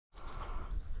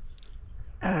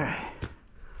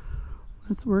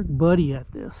Let's work Buddy at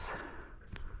this.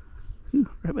 Ooh,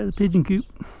 right by the pigeon coop.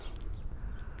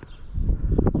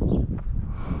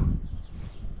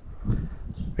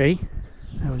 Ready?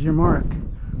 That was your mark.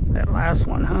 That last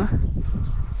one, huh?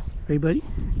 Ready, buddy?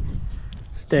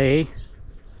 Stay.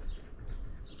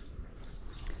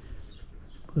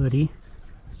 Buddy.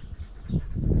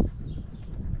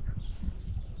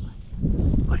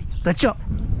 Buddy, let's go.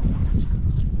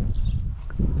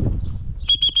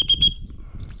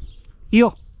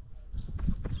 Heel.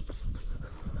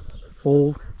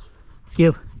 Hold.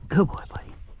 Give. Good boy,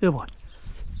 buddy. Good boy.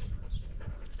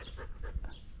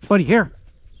 Buddy, here.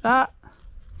 Ah.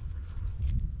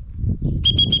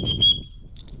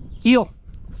 Heel.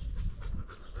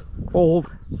 Hold.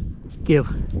 Give.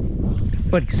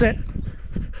 Buddy, sit.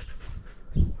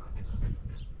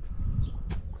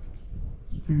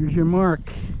 There's your mark.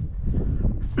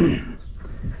 Let's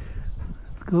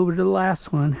go over to the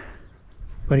last one.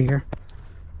 Buddy, here.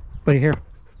 Buddy, here.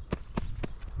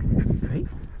 Right.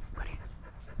 Buddy.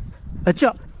 Let's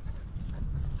up.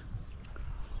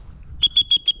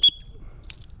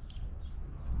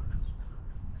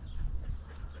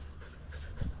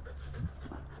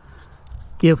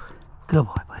 Give. Good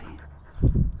boy, buddy.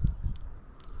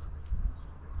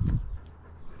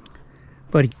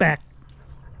 Buddy, back.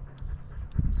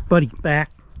 Buddy,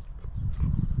 back.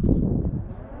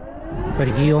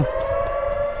 Buddy, heel.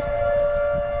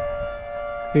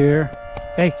 Here.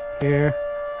 Hey, here.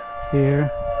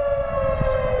 Here.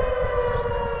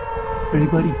 Ready,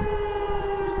 buddy?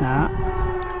 Nah.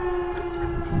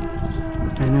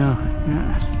 I know.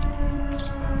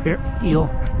 Yeah. Here, heel.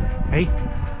 Hey.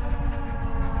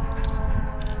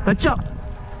 Let's up.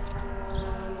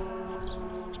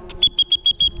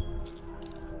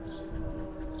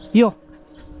 Heel.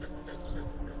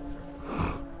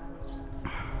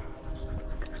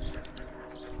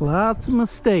 Lots of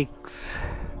mistakes,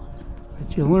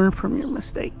 but you learn from your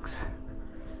mistakes.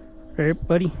 Right,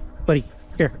 buddy? Buddy,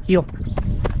 here, heel.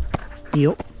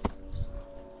 Heel.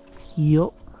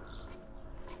 Heel.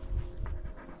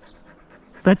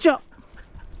 Let's up.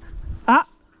 Ah.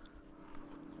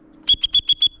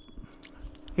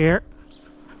 Here.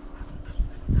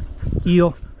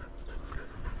 Heel.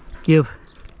 Give.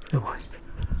 Good boy.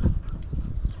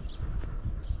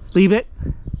 Leave it.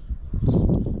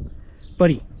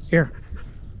 Buddy, here.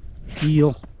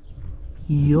 Heel.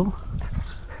 Heel.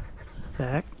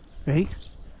 Back. Right?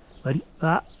 Buddy.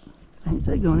 Ah. I didn't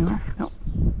say go anywhere. No.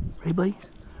 Ready, buddy?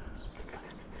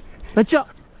 Let's up.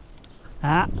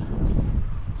 Ah.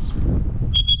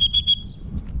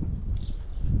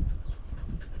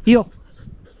 Heel.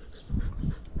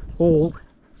 Hold.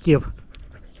 Give.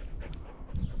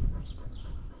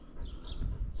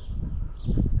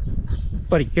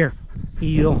 Buddy, here.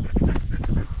 Heel.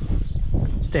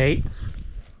 Stay.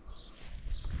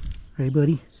 Ready,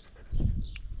 buddy?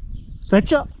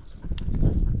 Fetch up.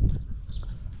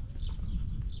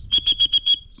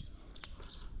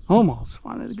 Almost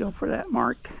wanted to go for that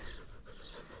mark.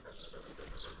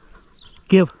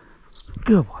 Give.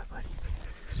 Good boy, buddy.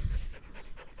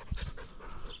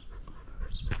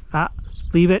 Ah,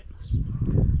 leave it.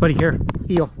 Buddy, here.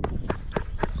 Heel.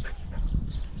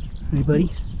 Ready,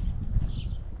 buddy?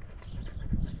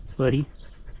 Buddy.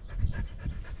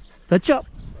 Let's up.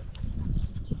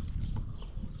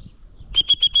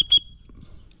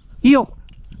 Heel.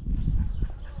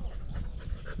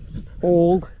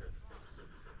 Hold.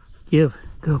 Give.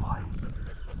 Good boy.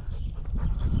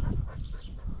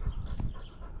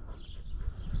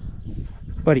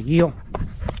 Buddy, heel.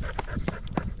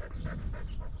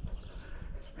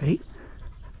 Ready?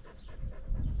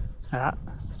 Ah.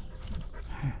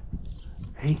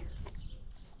 Hey.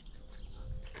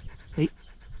 Hey.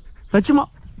 Fetch him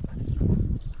up.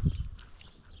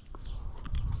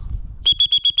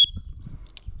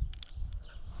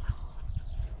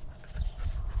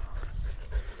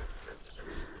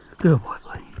 Good boy,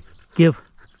 buddy. Give.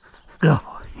 Good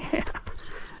boy. Yeah.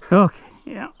 Okay.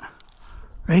 Yeah.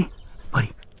 Ready?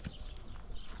 Buddy.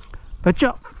 Fetch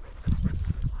up.